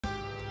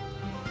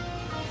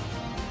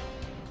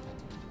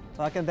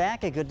Welcome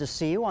back and good to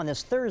see you on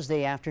this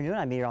Thursday afternoon.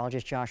 I'm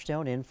meteorologist Josh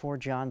Stone in for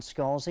John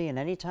Scalzi. And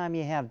anytime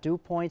you have dew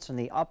points in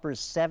the upper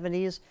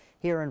 70s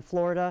here in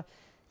Florida,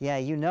 yeah,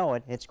 you know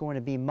it, it's going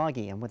to be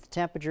muggy. And with the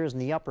temperatures in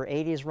the upper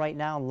 80s right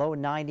now, low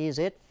 90s,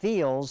 it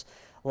feels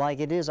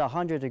like it is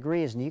 100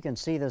 degrees. And you can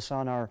see this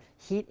on our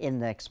heat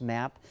index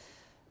map.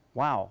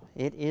 Wow,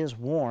 it is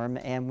warm,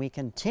 and we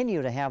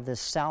continue to have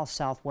this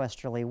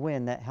south-southwesterly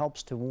wind that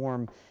helps to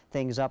warm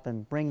things up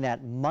and bring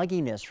that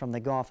mugginess from the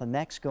Gulf of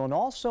Mexico, and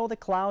also the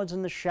clouds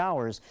and the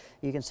showers.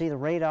 You can see the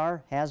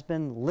radar has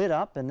been lit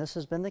up, and this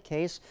has been the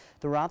case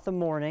throughout the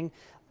morning.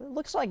 It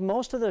looks like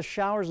most of the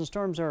showers and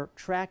storms are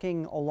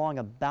tracking along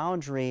a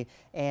boundary,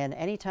 and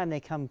anytime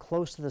they come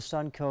close to the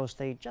sun coast,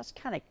 they just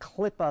kind of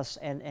clip us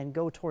and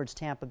go towards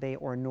Tampa Bay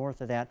or north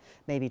of that,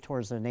 maybe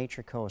towards the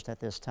Nature Coast at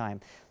this time.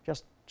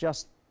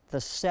 Just the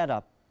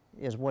setup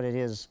is what it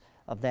is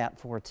of that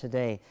for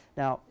today.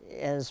 Now,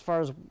 as far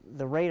as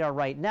the radar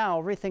right now,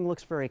 everything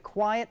looks very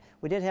quiet.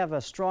 We did have a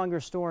stronger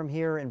storm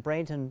here in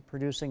Bradenton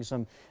producing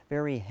some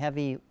very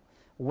heavy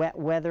wet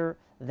weather.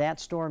 That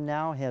storm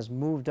now has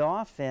moved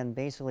off and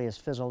basically has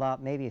fizzled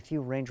out, maybe a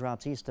few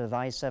raindrops east of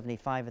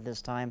I-75 at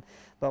this time.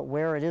 But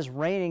where it is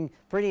raining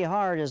pretty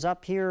hard is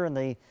up here in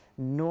the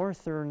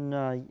northern,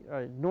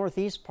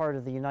 northeast part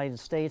of the United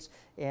States.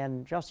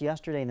 And just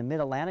yesterday in the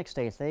mid-Atlantic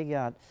states, they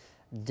got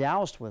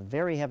doused with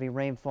very heavy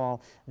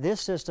rainfall.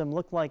 This system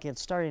looked like it's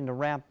starting to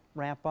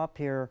ramp up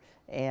here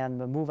and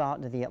move out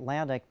into the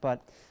Atlantic,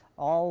 but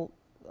all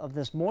of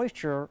this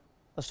moisture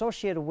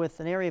associated with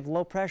an area of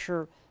low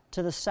pressure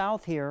to the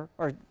south here,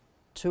 or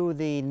to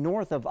the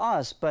north of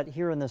us, but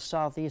here in the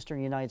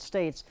southeastern United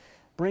States,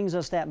 brings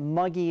us that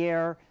muggy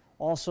air,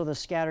 also the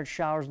scattered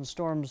showers and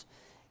storms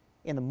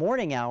in the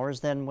morning hours.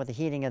 Then with the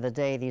heating of the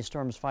day, these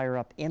storms fire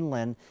up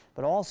inland,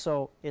 but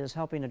also it is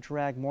helping to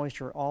drag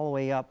moisture all the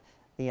way up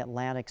the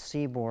Atlantic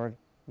seaboard,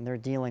 and they're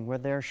dealing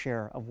with their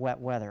share of wet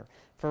weather.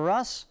 For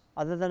us,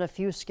 other than a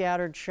few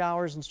scattered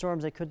showers and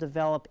storms that could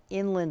develop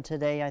inland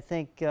today, I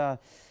think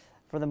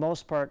for the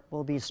most part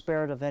we'll be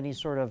spared of any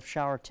sort of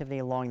shower activity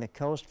along the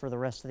coast for the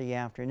rest of the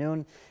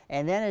afternoon.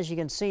 And then, as you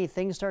can see,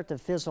 things start to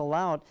fizzle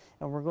out,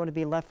 and we're going to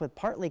be left with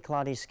partly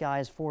cloudy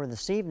skies for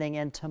this evening.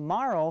 And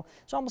tomorrow,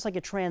 it's almost like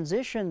a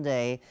transition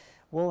day.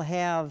 We'll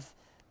have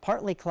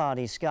partly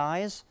cloudy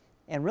skies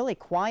and really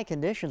quiet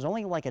conditions,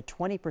 only like a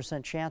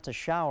 20% chance of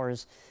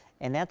showers,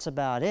 and that's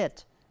about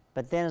it.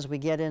 But then as we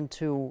get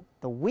into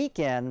the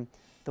weekend,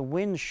 the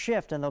winds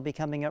shift and they'll be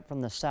coming up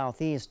from the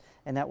southeast,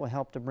 and that will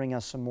help to bring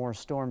us some more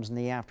storms in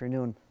the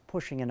afternoon,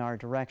 pushing in our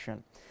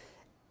direction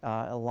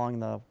along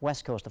the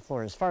west coast of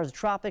Florida. As far as the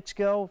tropics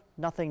go,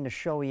 nothing to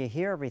show you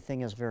here.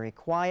 Everything is very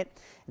quiet.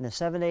 In the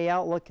 7-day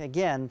outlook,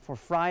 again, for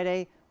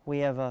Friday, we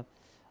have a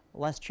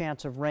less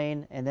chance of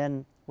rain, and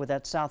then with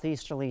that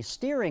southeasterly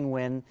steering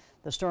wind,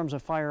 the storms will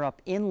fire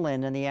up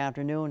inland in the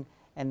afternoon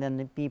and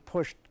then be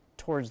pushed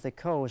towards the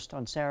coast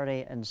on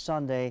Saturday and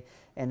Sunday.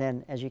 And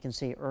then, as you can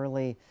see,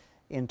 early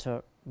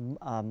into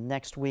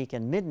next week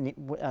and mid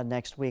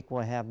next week,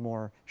 we'll have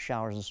more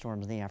showers and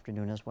storms in the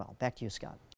afternoon as well. Back to you, Scott.